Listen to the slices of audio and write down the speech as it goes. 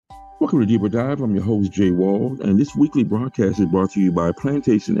Welcome to Deeper Dive. I'm your host, Jay Wald, and this weekly broadcast is brought to you by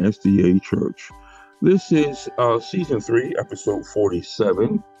Plantation SDA Church. This is season 3, episode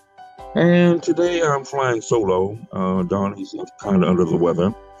 47, and today I'm flying solo. Donnie's kind of under the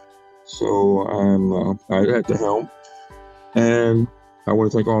weather, so I'm at the helm, and I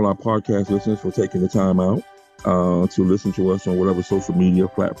want to thank all our podcast listeners for taking the time out to listen to us on whatever social media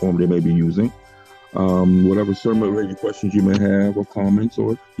platform they may be using. Whatever sermon-related questions you may have, or comments,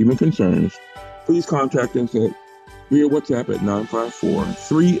 or even concerns, please contact us via WhatsApp at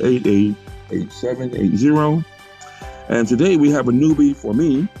 954-388-8780. And today we have a newbie for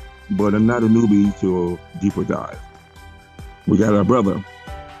me, but I'm not a newbie to a deeper dive. We got our brother,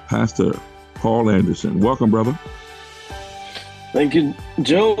 Pastor Paul Anderson. Welcome, brother. Thank you,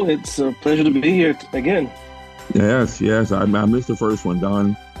 Joe. It's a pleasure to be here again. Yes. I missed the first one.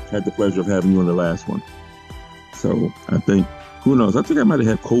 Don had the pleasure of having you on the last one. So I think, who knows? I think I might have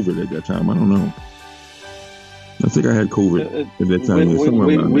had COVID at that time. I don't know. I think I had COVID at that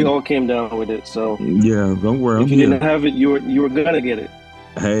time. We all came down with it. So yeah, don't worry. If you didn't have it, you were gonna get it.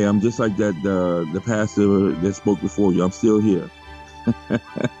 Hey, I'm just like that. The pastor that spoke before you. I'm still here.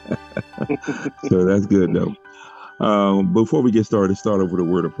 So that's good though. Before we get started, start over with a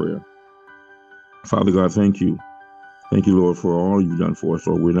word of prayer. Father God, thank you. Thank you, Lord, for all you've done for us,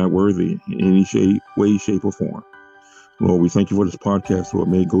 Lord. We're not worthy in any way, shape, or form. Lord, we thank you for this podcast, Lord.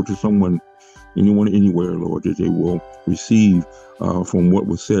 May it go to someone, anyone, anywhere, Lord, that they will receive from what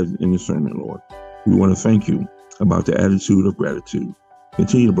was said in the sermon, Lord. We want to thank you about the attitude of gratitude.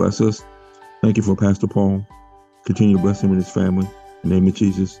 Continue to bless us. Thank you for Pastor Paul. Continue to bless him and his family. In the name of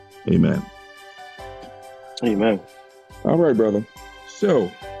Jesus, amen. Amen. All right, brother. So,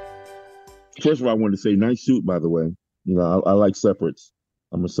 first of all, I wanted to say, nice suit, by the way. You know, I like separates.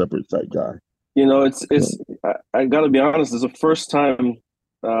 I'm a separate type guy. You know, I got to be honest. It's the first time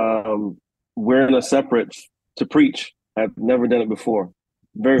wearing a separate to preach. I've never done it before.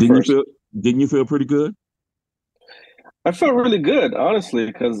 Didn't you feel pretty good? I felt really good, honestly,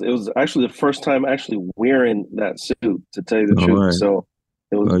 because it was actually the first time actually wearing that suit, to tell you the truth. Right. So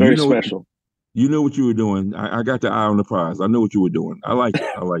it was very special. You know what you were doing. I got the eye on the prize. I know what you were doing. I like it.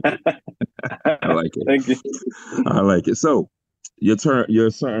 I like it. I like it. Thank you. I like it. So, your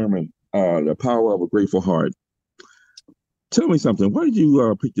sermon, The Power of a Grateful Heart. Tell me something. Why did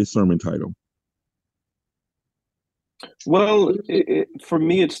you pick this sermon title? Well, for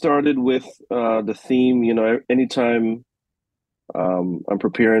me, it started with the theme. You know, anytime I'm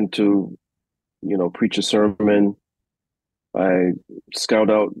preparing to, preach a sermon, I scout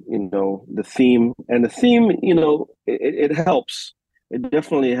out, the theme, and the theme, it helps. It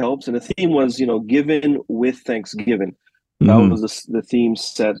definitely helps. And the theme was, given with thanksgiving. That was the theme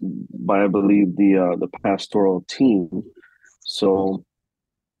set by, I believe, the pastoral team. So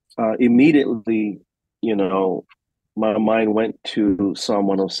immediately, my mind went to Psalm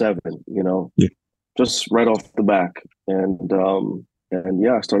 107, just right off the back. And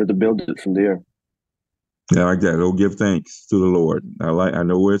yeah, I started to build it from there. Yeah, I like that. Oh, give thanks to the Lord. I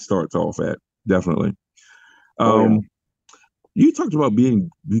know where it starts off at. Definitely. You talked about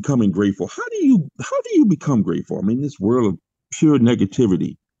becoming grateful. How do you become grateful? I mean, this world of pure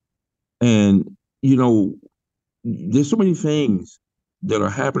negativity, and there's so many things that are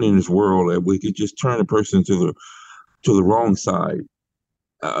happening in this world that we could just turn a person to the wrong side.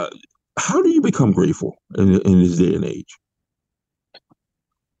 How do you become grateful in this day and age?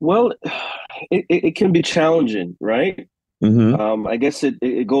 Well, it can be challenging, right? Mm-hmm. I guess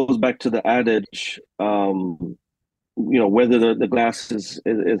it goes back to the adage, whether the glass is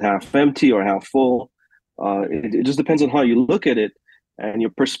half empty or half full. It just depends on how you look at it, and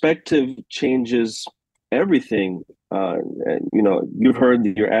your perspective changes everything. You've heard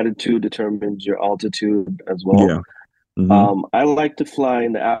your attitude determines your altitude as well. Yeah. Mm-hmm. I like to fly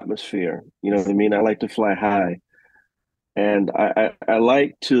in the atmosphere. You know what I mean? I like to fly high. And I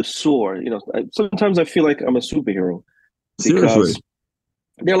like to soar. Sometimes I feel like I'm a superhero. Seriously. Because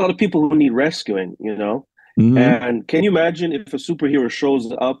there are a lot of people who need rescuing, Mm-hmm. And can you imagine if a superhero shows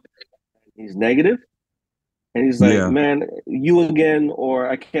up, he's negative, and he's like, man, you again, or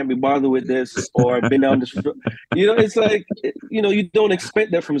I can't be bothered with this, or I've been down this. It's like, you don't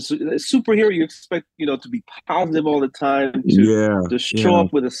expect that from a superhero. You expect, to be positive all the time, to show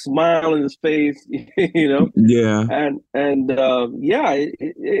up with a smile in his face, Yeah. And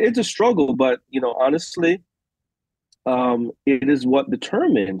it's a struggle, but, honestly, it is what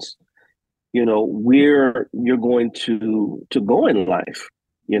determines, where you're going to go in life,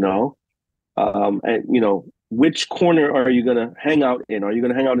 and, which corner are you going to hang out in? Are you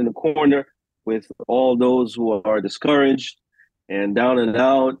going to hang out in the corner with all those who are discouraged and down and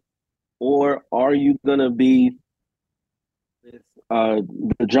out? or are you gonna be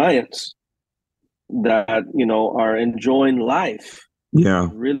with the giants that are enjoying life, Yeah.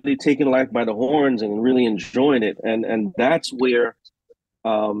 really taking life by the horns and really enjoying it, and that's where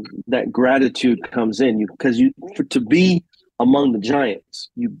that gratitude comes in. Because to be among the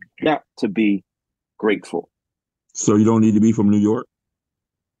giants, you got to be grateful. So you don't need to be from New York?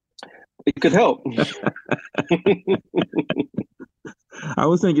 It could help. I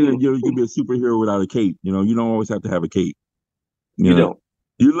was thinking that you could be a superhero without a cape. You don't always have to have a cape. You You know, don't.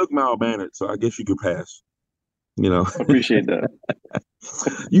 you look mild-mannered, so I guess you could pass. You know, Appreciate that.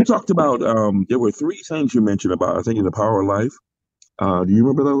 you talked about there were three things you mentioned about, I think, in the power of life. Do you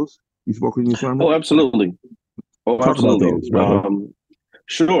remember those? You spoke in your sermon? Oh, absolutely. Oh, Talk about absolutely. those, brother.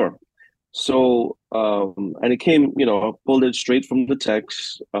 Sure. So, and it came, I pulled it straight from the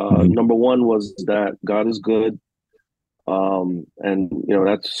text. Hmm. Number one was that God is good. And,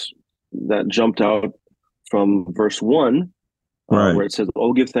 that jumped out from verse one, Right. where it says,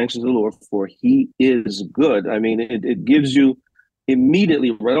 "Oh, give thanks to the Lord, for he is good." I mean, it gives you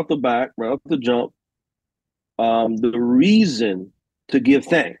immediately, right off the bat, right off the jump, the reason to give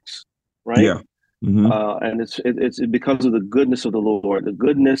thanks, right? Yeah. Hmm. And it's because of the goodness of the Lord. The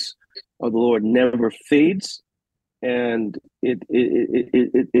goodness of the Lord never fades, and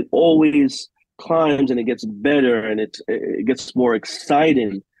it always climbs, and it gets better, and it gets more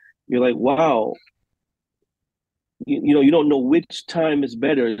exciting. You're like, wow, you don't know which time is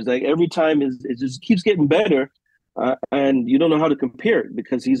better. It's like every time it just keeps getting better, and you don't know how to compare it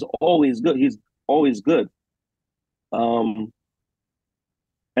because he's always good. He's always good. Um,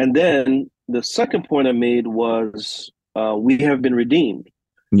 and then the second point I made was we have been redeemed.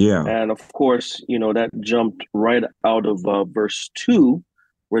 Yeah. And of course, that jumped right out of verse 2,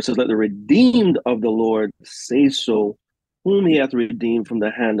 where it says, "Let the redeemed of the Lord say so, whom he hath redeemed from the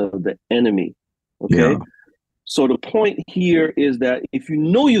hand of the enemy." Yeah. Okay. So the point here is that if you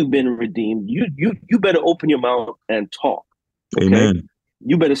know you've been redeemed, you better open your mouth and talk. Okay. Amen.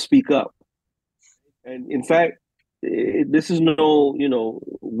 You better speak up. And in fact, this is no,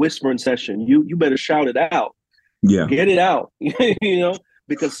 whispering session. You better shout it out. Yeah. Get it out,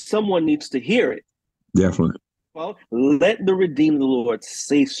 because someone needs to hear it. Definitely. Well, let the redeemed of the Lord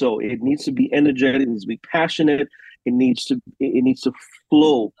say so. It needs to be energetic. It needs to be passionate. It needs to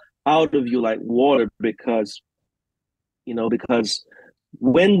flow out of you like water, because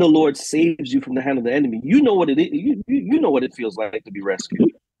when the Lord saves you from the hand of the enemy, you know what it is. You know what it feels like to be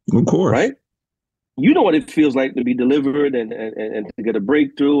rescued, Of course. right? You know what it feels like to be delivered, and to get a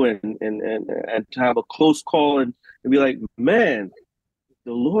breakthrough, and to have a close call, and be like, man,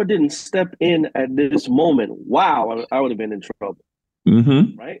 the Lord didn't step in at this moment. Wow, I would have been in trouble,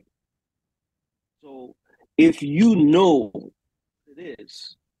 Hmm. right? So if you know it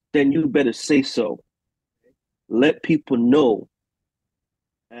is, then you better say so. Let people know,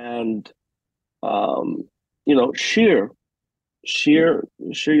 and share share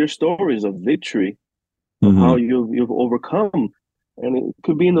your stories of victory, of how Hmm. you've overcome, and it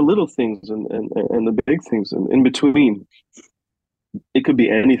could be in the little things, and the big things, and in between. It could be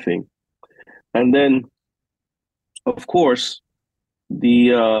anything. And then, of course,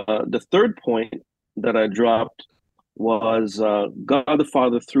 the third point that I dropped was God the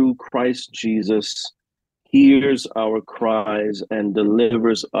Father through Christ Jesus hears our cries and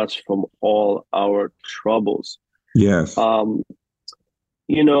delivers us from all our troubles. Yes. Um,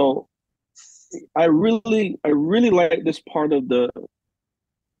 you know, I really like this part of the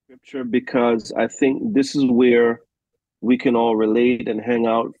scripture, because I think this is where we can all relate and hang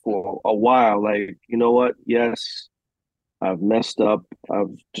out for a while. Like, you know what? Yes, I've messed up. I've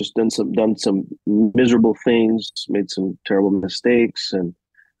just done some miserable things, made some terrible mistakes, and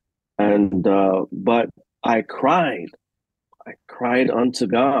but I cried. I cried unto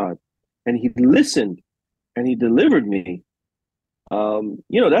God, and He listened, and He delivered me.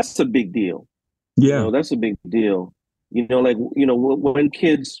 That's a big deal. Yeah. That's a big deal. Like, when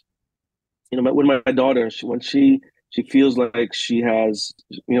kids, when my daughter, when she feels like she has,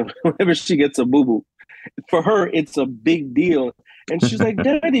 whenever she gets a boo boo, for her it's a big deal, and she's like,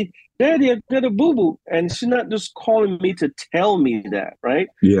 daddy, I got a boo boo. And she's not just calling me to tell me that, right?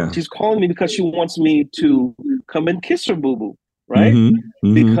 Yeah. She's calling me because she wants me to come and kiss her boo boo, right? Hmm.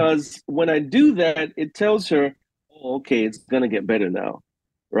 Hmm. Because when I do that, it tells her, oh, okay, it's gonna get better now,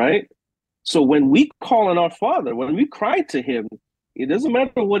 right? So when we call on our Father, when we cry to Him, it doesn't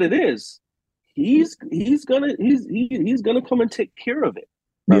matter what it is. He's gonna come and take care of it,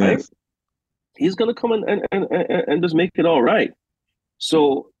 right? Yes. He's gonna come and just make it all right.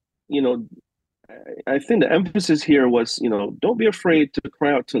 So, you know, I think the emphasis here was, don't be afraid to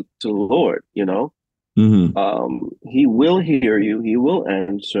cry out to the Lord, Hmm. He will hear you, he will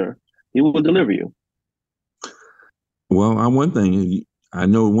answer, he will deliver you. Well, I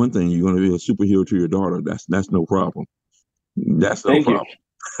know one thing, you're going to be a superhero to your daughter. That's no problem. That's no Thank you.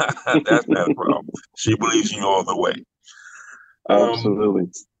 problem. That's not a problem. She believes you all the way. Um, Absolutely.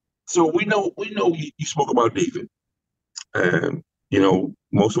 so we know you spoke about David, and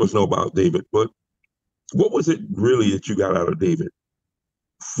most of us know about David. But what was it really that you got out of David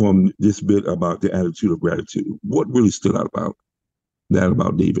from this bit about the attitude of gratitude? What really stood out about that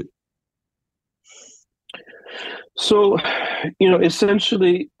about David? So,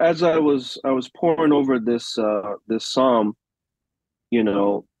 essentially, as I was poring over this psalm,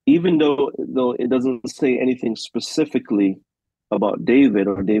 even though it doesn't say anything specifically about David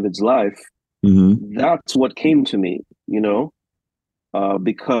or David's life, Hmm. that's what came to me,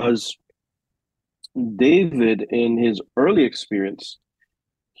 because David, in his early experience,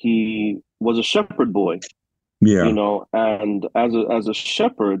 he was a shepherd boy, Yeah. and as a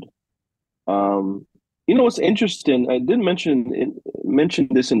shepherd, um, what's interesting, I didn't mention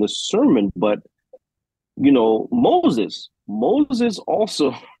this in the sermon, but Moses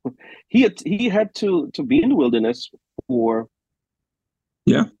also he had to be in the wilderness for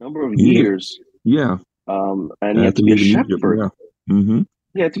Yeah. a number of Yeah. years, Yeah. and he had After to be a leaving Egypt. shepherd. Yeah. Hmm.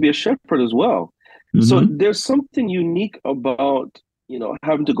 He had to be a shepherd as well. So Hmm. there's something unique about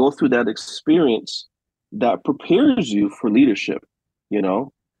having to go through that experience that prepares you for leadership. You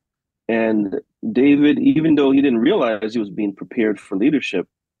know, and David, even though he didn't realize he was being prepared for leadership,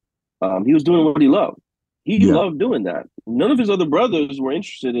 he was doing what he loved. He Yeah. loved doing that. None of his other brothers were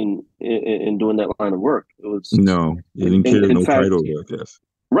interested in doing that line of work. It was, No, they in, didn't in, carry in no fact, title, I guess.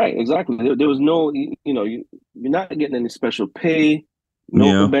 right, exactly. There was no, you're not getting any special pay, no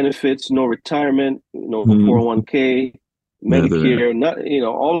Yeah. benefits, no retirement, no Hmm. 401k, None of that. Medicare, not,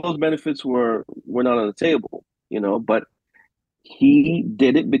 all those benefits were not on the table, but he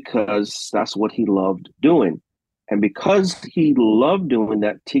did it because that's what he loved doing. And because he loved doing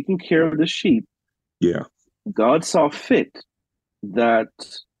that, taking care of the sheep, Yeah. God saw fit that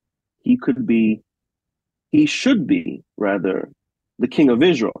he could be, he should be rather, the king of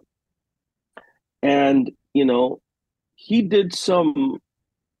Israel. And, he did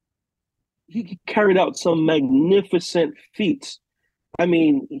he carried out some magnificent feats. I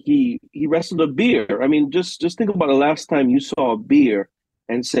mean, he wrestled a bear. I mean, just think about the last time you saw a bear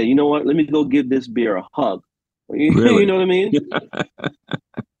and say, you know what, let me go give this bear a hug. You Really? know what I mean?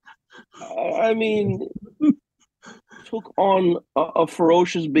 I mean, took on a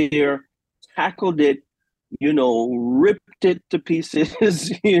ferocious bear, tackled it, ripped it to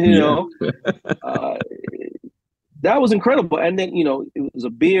pieces, Yeah. Uh, that was incredible. And then, it was a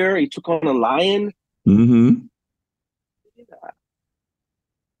bear. He took on a lion. Hmm.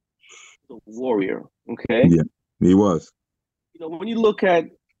 A warrior. Okay. Yeah. He was. When you look at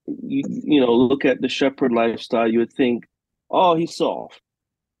the shepherd lifestyle, you would think, oh, he's soft.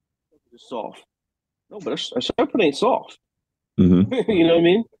 He's soft. No, but a shepherd ain't soft. Hmm. You know what I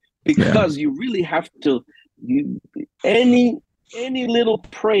mean? Yeah. Because you really have to, you, any any little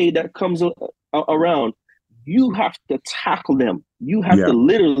prey that comes around, you have to tackle them. You have to Yeah.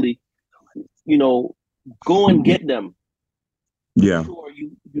 literally, you know, go and get them. Make Yeah. sure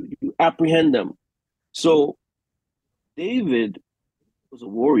you apprehend them. So David was a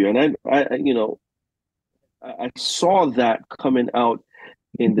warrior, and I saw that coming out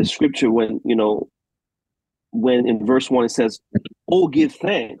in the scripture when in verse 1 it says, "Oh, give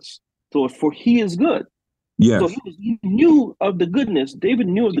thanks, for He is good." So Yes. he knew of the goodness. David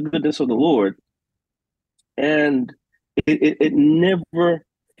knew of the goodness of the Lord, and it never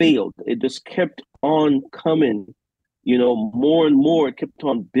failed. It just kept on coming, more and more. It kept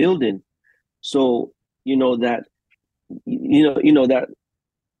on building. So that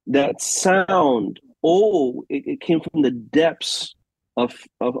that sound. Oh, it came from the depths of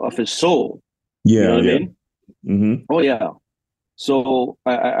his soul. You know Yeah. what I Yeah. mean? Hmm. Oh yeah. So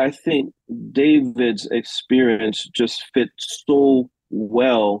I think David's experience just fit so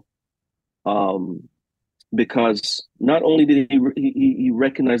well, um, because not only did he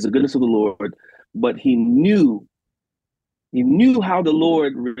recognize the goodness of the Lord, but he knew how the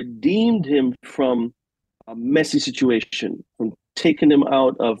Lord redeemed him from a messy situation, from taking him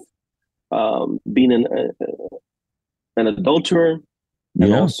out of being an adulterer and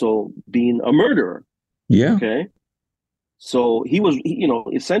Yeah. also being a murderer. Yeah. Okay. So he was,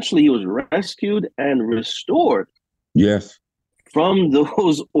 essentially he was rescued and restored Yes. from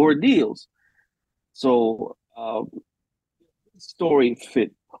those ordeals. So story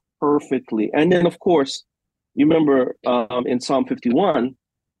fit perfectly. And then, of course, you remember in Psalm 51,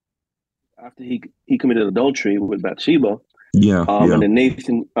 after he committed adultery with Bathsheba, Yeah, yeah, and then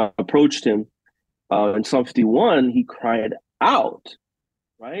Nathan approached him in Psalm 51, he cried out,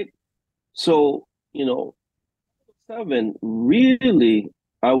 right? So, 7 really,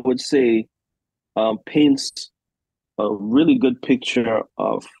 I would say, paints a really good picture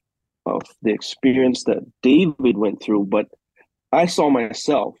of the experience that David went through. But I saw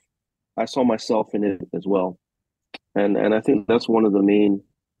myself, in it as well, and I think that's one of the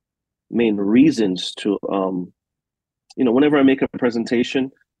main reasons to whenever I make a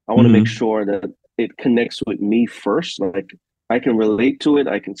presentation, I want to make hmm sure that it connects with me first. Like I can relate to it,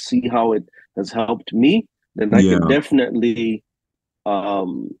 I can see how it has helped me. Then I can yeah, definitely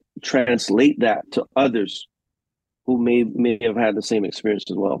um, translate that to others who may have had the same experience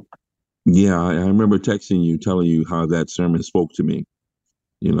as well. yeah. I remember texting you, telling you how that sermon spoke to me.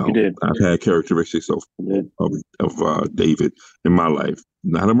 You did, I've had characteristics you did. David in my life.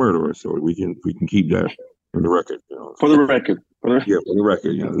 Not a murderer, so we can keep that in the record. For the record, Yeah, for the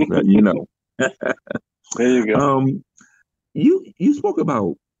record. there you go. Um, you spoke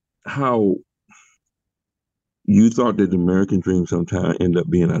about how you thought that the American dream sometimes ended up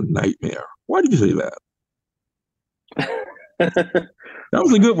being a nightmare. Why did you say that? That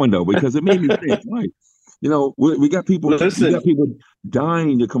was a good one though, because it made me think. Right, we got people. We Listen, got people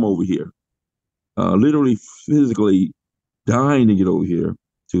dying to come over here, literally physically dying to get over here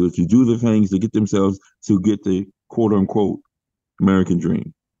to do the things to get themselves to get the quote unquote American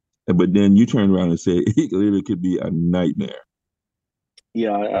dream. But then you turn around and say it literally could be a nightmare.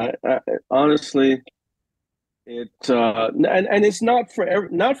 yeah, honestly, and it's not for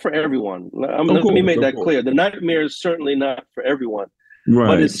everyone. Of Let me course, make of that course. clear. The nightmare is certainly not for everyone, but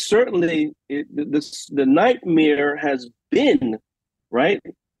Right. it's certainly the nightmare has been right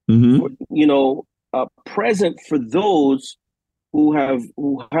for, Mm-hmm. present for those who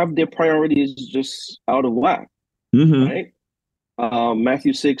have their priorities just out of whack, Mm-hmm. right?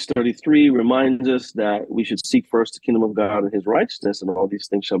 Matthew 6:33 reminds us that we should seek first the kingdom of God and his righteousness, and all these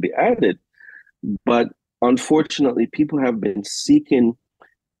things shall be added. But unfortunately, people have been seeking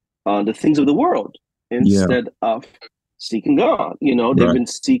the things of the world Yeah. instead of seeking God. They've Right. been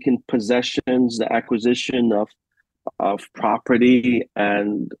seeking possessions, the acquisition of property,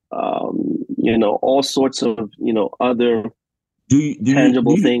 and all sorts of other Do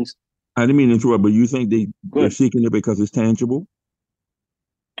tangible you things. I didn't mean to interrupt, but you think they're Good, seeking it because it's tangible?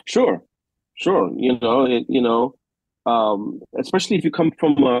 sure, sure. Especially if you come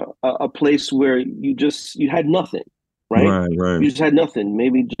from a place where you had nothing, right? Right, right. You just had nothing,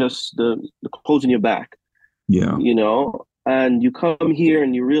 maybe just the clothes on your back, Yeah. and you come here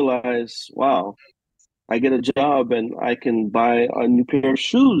and you realize, wow, I get a job and I can buy a new pair of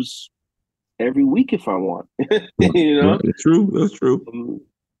shoes every week if I want. Right. you Right. know, It's true. That's true.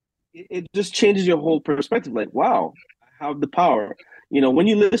 it just changes your whole perspective. Like, wow, I have the power. When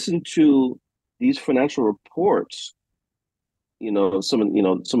you listen to these financial reports, some of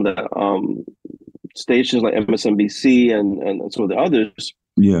the stations like MSNBC and some of the others,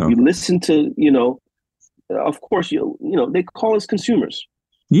 Yeah. you listen to, of course, they call us consumers.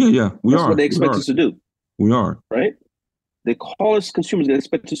 Yeah, yeah. We That's what are. they We expect are. us to do, We are. right? They call us consumers. They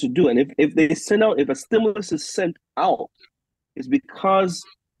expect us to do, and if a stimulus is sent out, it's because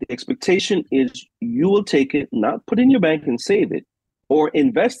the expectation is you will take it, not put it in your bank and save it, or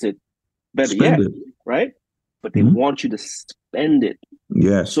invest it. Better Spend yet, it. right? But they Hmm. want you to spend it.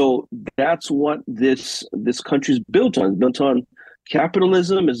 Yes. So that's what this country is built on. It's built on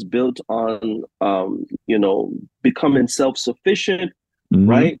capitalism. Is built on becoming self sufficient, Hmm.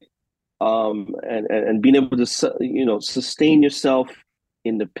 right? And being able to sustain yourself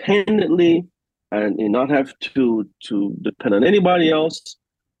independently and not have to depend on anybody else.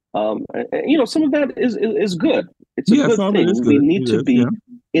 Some of that is good. It's a Yeah, good some of it is thing. We good. need It to is. Yeah. be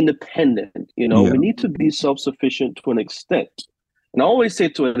independent. Yeah. We need to be self-sufficient to an extent. And I always say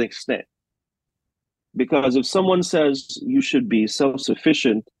to an extent, because if someone says you should be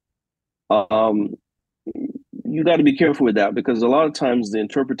self-sufficient, um, you got to be careful with that because a lot of times the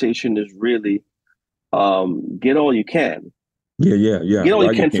interpretation is really get all you can. Yeah, yeah, yeah. Get all you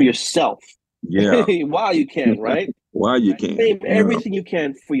Why you can for can't? yourself Yeah. while you can, right? Why you Right? can't? Claim everything you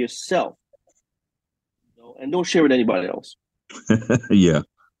can for yourself, and don't share with anybody else. Yeah.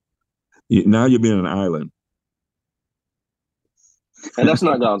 Now you're being an island. And that's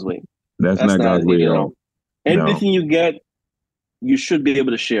not God's way. That's That's not not, God's way at all. No. anything you get, you should be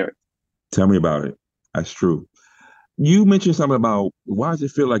able to share it. Tell me about it. That's true. You mentioned something about why does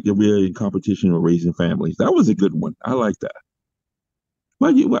it feel like you're really in competition with raising families? That was a good one. I like that.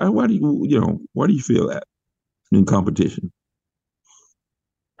 why do why do you feel that in competition?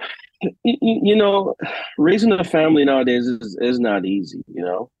 You know, raising a family nowadays is not easy.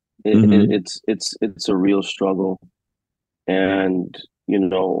 Mm-hmm. It's a real struggle, and you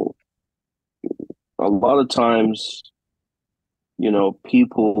know, a lot of times,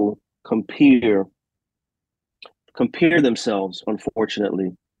 people compare themselves,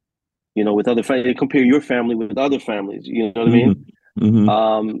 unfortunately, with other family, compare your family with other families. You know what I mean? Mm-hmm.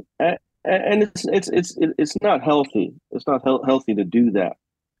 Mm-hmm. And it's not healthy. It's not healthy to do that.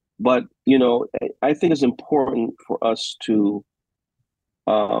 But I think it's important for us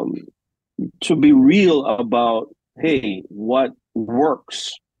um, to be real about, hey, what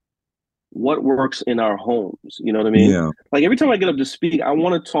works in our homes. You know what I mean? Yeah. Like every time I get up to speak, I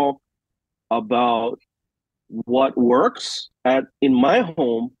want to talk about what works at in my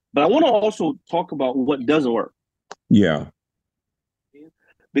home, but I want to also talk about what doesn't work. Yeah.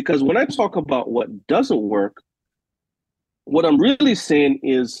 Because when I talk about what doesn't work, what I'm really saying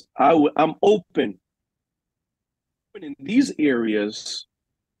is I'm open in these areas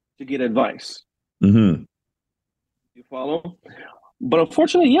to get advice. Mm-hmm. You follow? But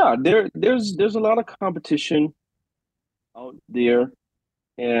unfortunately, yeah, there's a lot of competition out there,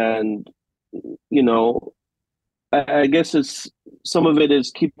 and you know, I guess it's some of it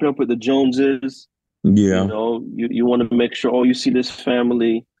is keeping up with the Joneses. Yeah. You want to make sure, oh, you see this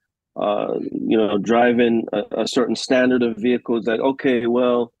family, driving a certain standard of vehicles that, okay,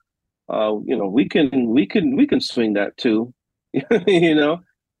 well, we can swing that too, you know.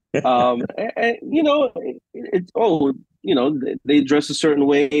 It's they dress a certain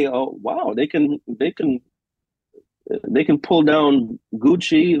way. Oh, wow, they can pull down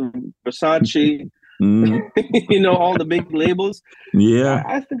Gucci, Versace, Mm-hmm. all the big labels. Yeah.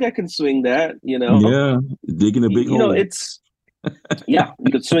 I think I can swing that. Yeah. Digging a big hole. It's yeah,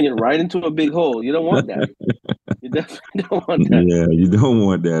 you could swing it right into a big hole. You don't want that. You definitely don't want that. Yeah, you don't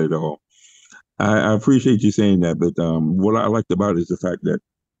want that at all. I appreciate you saying that, but what I liked about it is the fact that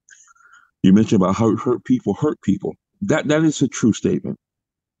you mentioned about how hurt people. That is a true statement.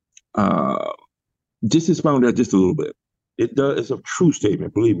 Uh, just expound that just a little bit. It does. It's a true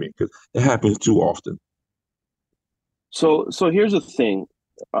statement, believe me, because it happens too often. So here's the thing,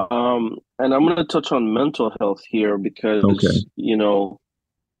 and I'm going to touch on mental health here Okay. because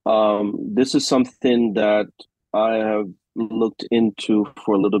this is something that I have looked into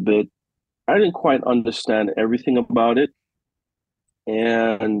for a little bit. I didn't quite understand everything about it,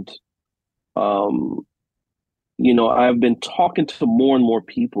 and um, I've been talking to more and more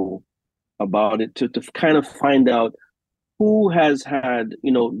people about it to kind of find out who has had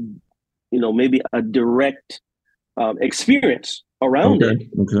maybe a direct experience around Okay. it.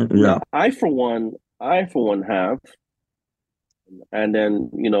 Okay. Yeah. Now, I for one have, and then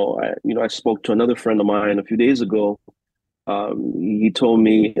I spoke to another friend of mine a few days ago. He told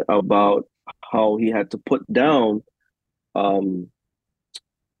me about how he had to put down um,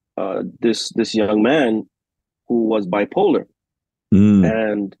 this young man who was bipolar,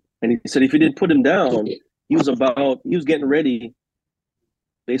 Mm. and he said if he didn't put him down, he was getting ready,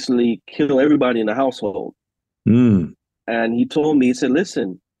 basically kill everybody in the household. Mm. And he told me, he said,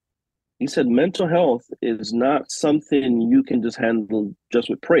 listen, he said, mental health is not something you can just handle just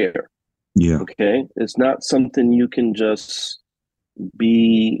with prayer. Yeah. Okay. It's not something you can just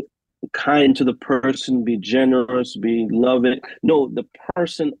be kind to the person, be generous, be loving. No, the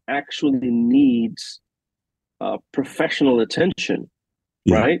person actually needs professional attention,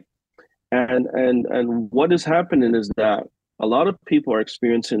 Yeah. right? And what is happening is that a lot of people are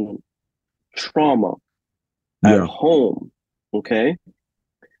experiencing trauma at Yeah. home, okay?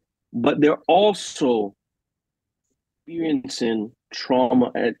 But they're also experiencing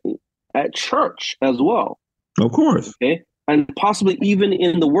trauma at church as well, Of course. okay? And possibly even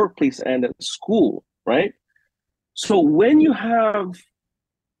in the workplace and at school, right? So when you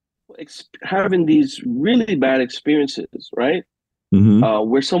having these really bad experiences, right? Mm-hmm.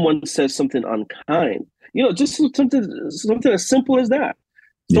 Where someone says something unkind, just something as simple as that.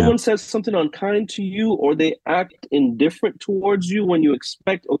 Yeah. Someone says something unkind to you, or they act indifferent towards you when you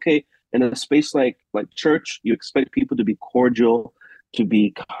expect, okay, in a space like church, you expect people to be cordial, to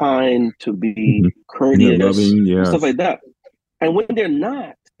be kind, to be Mm-hmm. Yeah. courteous, Loving. and stuff Yes. like that. And when they're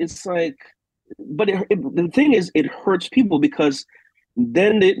not, it's like, but the thing is, it hurts people because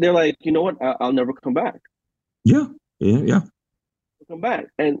then they're like, you know what, I'll never come back. Yeah. Yeah. Yeah. Come back,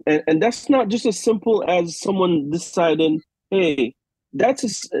 and that's not just as simple as someone deciding, hey,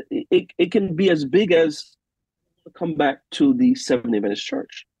 it can be as big as come back to the Seventh Adventist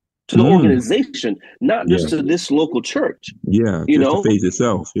Church to the organization, not just Yeah. to this local church, Yeah. you Just the know, faith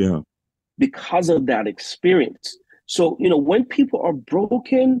itself. Yeah. because of that experience. So, when people are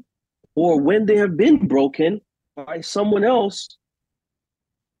broken or when they have been broken by someone else,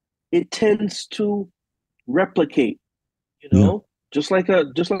 it tends to replicate, Yeah. just like a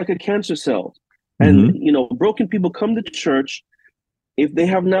cancer cell. And Hmm. broken people come to church. If they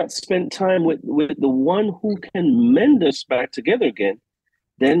have not spent time with the one who can mend us back together again,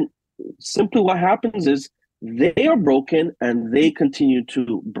 then simply what happens is they are broken and they continue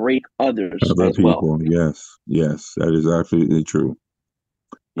to break others Other as well. people. Yes. Yes. That is absolutely true.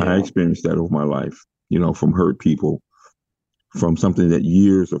 I Yeah. experienced that over my life, from hurt people, from something that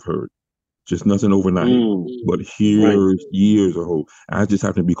years of hurt, just nothing overnight, Mm, but right. years of hope. I just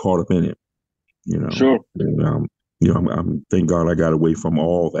happen to be caught up in it, you know. Sure. And, I'm thank God I got away from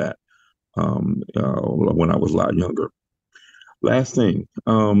all that when I was a lot younger. Last thing,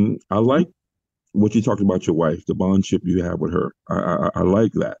 I like what you talked about your wife, the bondship you have with her. I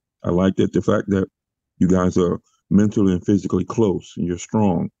like that. I like that the fact that you guys are mentally and physically close and you're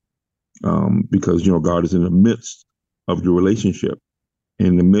strong, because God is in the midst of your relationship,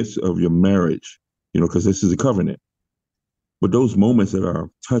 in the midst of your marriage, because this is a covenant. But those moments that are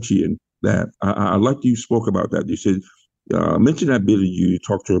touchy and that I like you spoke about that. You said mention that bit of you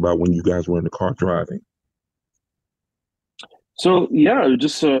talked to her about when you guys were in the car driving. So yeah,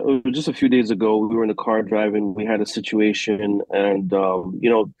 just a few days ago, we were in the car driving. We had a situation, and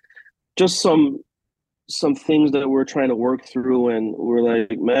just some things that we're trying to work through, and we're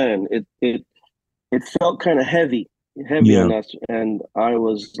like, man, it felt kind of heavy Yeah, on us, and I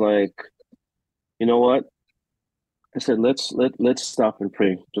was like, you know what? I said, let's stop and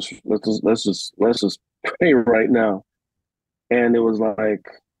pray. Just let's just pray right now. And it was like,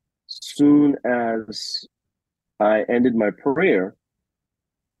 soon as I ended my prayer,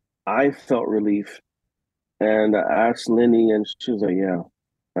 I felt relief. And I asked Lenny, and she was like, "Yeah,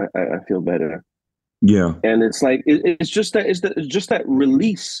 I feel better." yeah, And it's like it's just that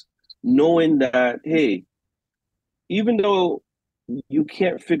release, knowing that, hey, even though you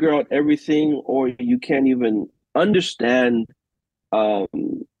can't figure out everything or you can't even understand um,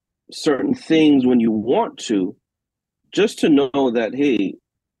 certain things when you want to, just to know that, hey,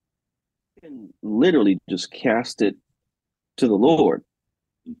 you can literally just cast it to the Lord.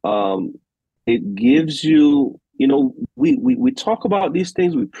 Um, it gives you, we talk about these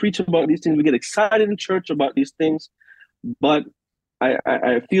things, we preach about these things, we get excited in church about these things, but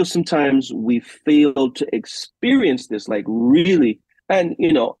I feel sometimes we fail to experience this, like, really. And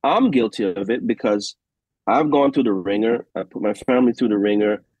I'm guilty of it because I've gone through the ringer. I put my family through the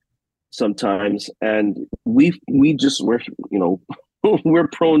ringer sometimes, and we're we're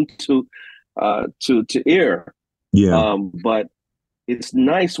prone to err. yeah, But it's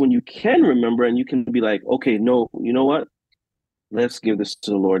nice when you can remember and you can be like, okay, no, you know what? Let's give this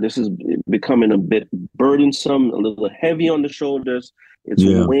to the Lord. This is becoming a bit burdensome, a little heavy on the shoulders. It's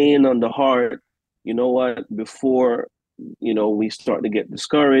yeah, weighing on the heart. You know what? Before, we start to get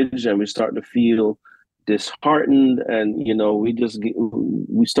discouraged and we start to feel disheartened, and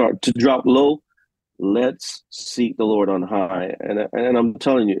we start to drop low. Let's seek the Lord on high. And I'm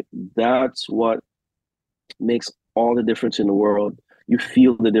telling you, that's what makes all the difference in the world. You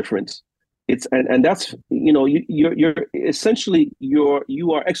feel the difference. And that's, you're essentially,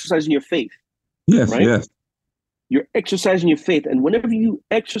 you are exercising your faith, yes, right? yes, You're exercising your faith, and whenever you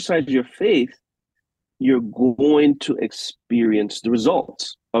exercise your faith, you're going to experience the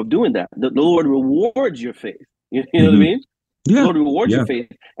results of doing that. The Lord rewards your faith. You know what I hmm, mean? The yeah, Lord rewards your yeah,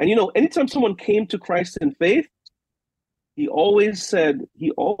 faith. And anytime someone came to Christ in faith, he always said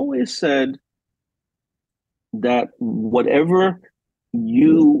that whatever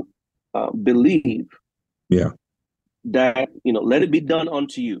you believe, yeah, that let it be done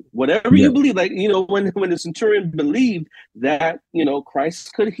unto you. Whatever yeah, you believe, like when the centurion believed that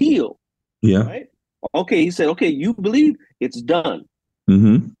Christ could heal, yeah, right? Okay, he said, okay, you believe, it's done.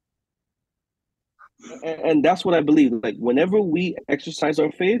 hmm, And that's what I believe. Like, whenever we exercise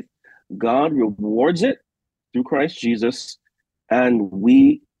our faith, God rewards it through Christ Jesus, and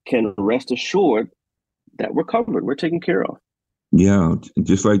we can rest assured that we're covered, we're taken care of. yeah.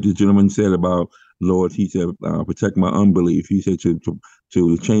 Just like the gentleman said about Lord, he said, protect my unbelief. He said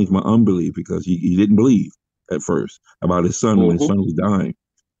to change my unbelief because he didn't believe at first about his son when his Mm-hmm. son was dying.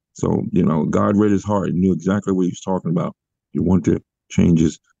 So, God read his heart and knew exactly what he was talking about. He wanted to change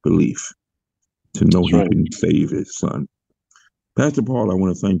his belief to know That's he right. can save his son. Pastor Paul, I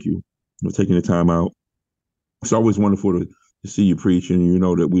want to thank you for taking the time out. It's always wonderful to see you preach, and you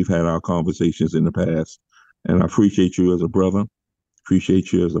know that we've had our conversations in the past, and I appreciate you as a brother.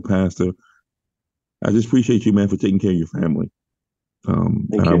 Appreciate you as a pastor. I just appreciate you, man, for taking care of your family.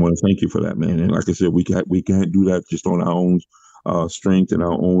 And I want to thank you for that, man. And like I said, we can't do that just on our own strength and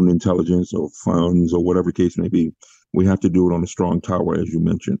our own intelligence or funds or whatever case may be. We have to do it on a strong tower, as you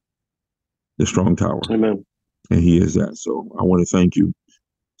mentioned, the strong tower. Amen. And he is that. So I want to thank you.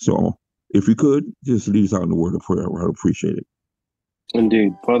 So if you could just lead us out in the word of prayer, I'd appreciate it.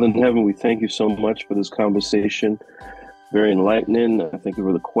 Indeed. Father in heaven, we thank you so much for this conversation. Very enlightening. I thank you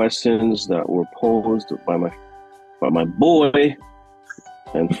for the questions that were posed by my boy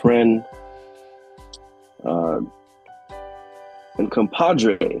and friend and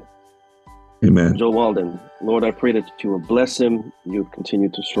compadre, Amen. Joe Walden. Lord, I pray that you will bless him. You continue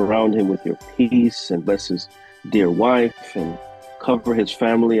to surround him with your peace and bless his dear wife and cover his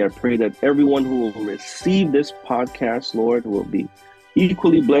family. I pray that everyone who will receive this podcast, Lord, will be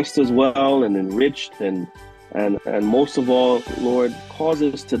equally blessed as well and enriched and most of all, Lord, cause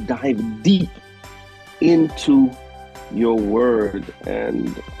us to dive deep into your word and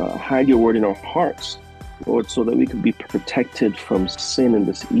hide your word in our hearts, Lord, so that we can be protected from sin in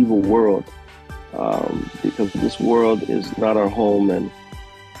this evil world, because this world is not our home,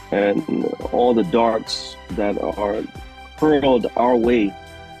 and all the darts that are hurled our way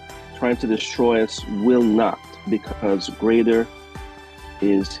trying to destroy us will not, because greater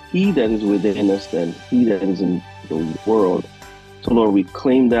is he that is within us than he that is in the world. So Lord, we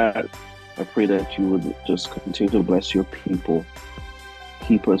claim that. I pray that you would just continue to bless your people.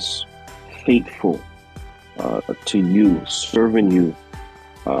 Keep us faithful to you, serving you,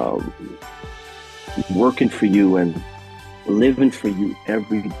 working for you and living for you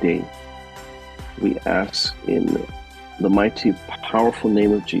every day. We ask in the mighty, powerful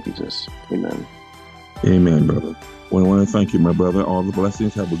name of Jesus. Amen. Amen, brother. Well, I want to thank you, my brother. All the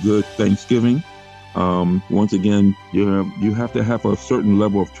blessings. Have a good Thanksgiving. Once again, you have to have a certain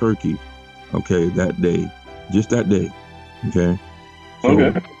level of turkey, okay, that day, just that day, okay.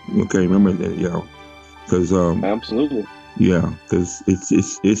 So, okay, remember that, yeah, because absolutely, yeah, because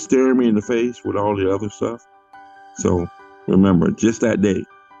it's staring me in the face with all the other stuff. So remember, just that day.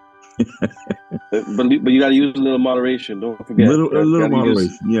 but you got to use a little moderation. Don't forget, a little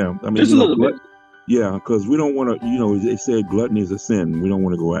moderation. Yeah, I mean, just a little bit. Yeah, because we don't want to, they said gluttony is a sin. We don't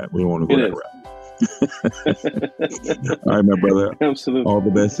want to go that route. All right, my brother. Absolutely. All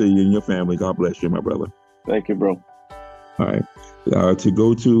the best to you and your family. God bless you, my brother. Thank you, bro. All right. To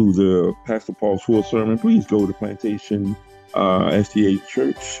go to the Pastor Paul's full sermon, please go to Plantation SDA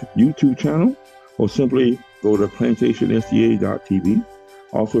Church YouTube channel, or simply go to plantationsda.tv.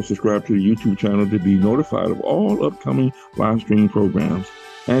 Also subscribe to the YouTube channel to be notified of all upcoming live stream programs.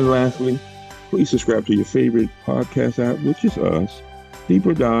 And lastly, please subscribe to your favorite podcast app, which is us,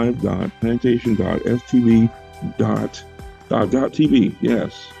 deeperdive.plantation.stv.tv.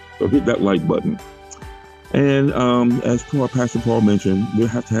 Yes, so hit that like button. And as Pastor Paul mentioned, we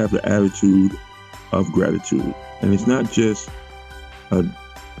have to have the attitude of gratitude. And it's not just a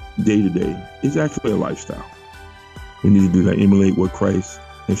day-to-day. It's actually a lifestyle. We need to do that, emulate what Christ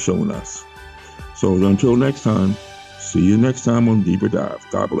has shown us. So until next time, see you next time on Deeper Dive.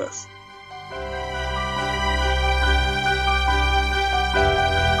 God bless.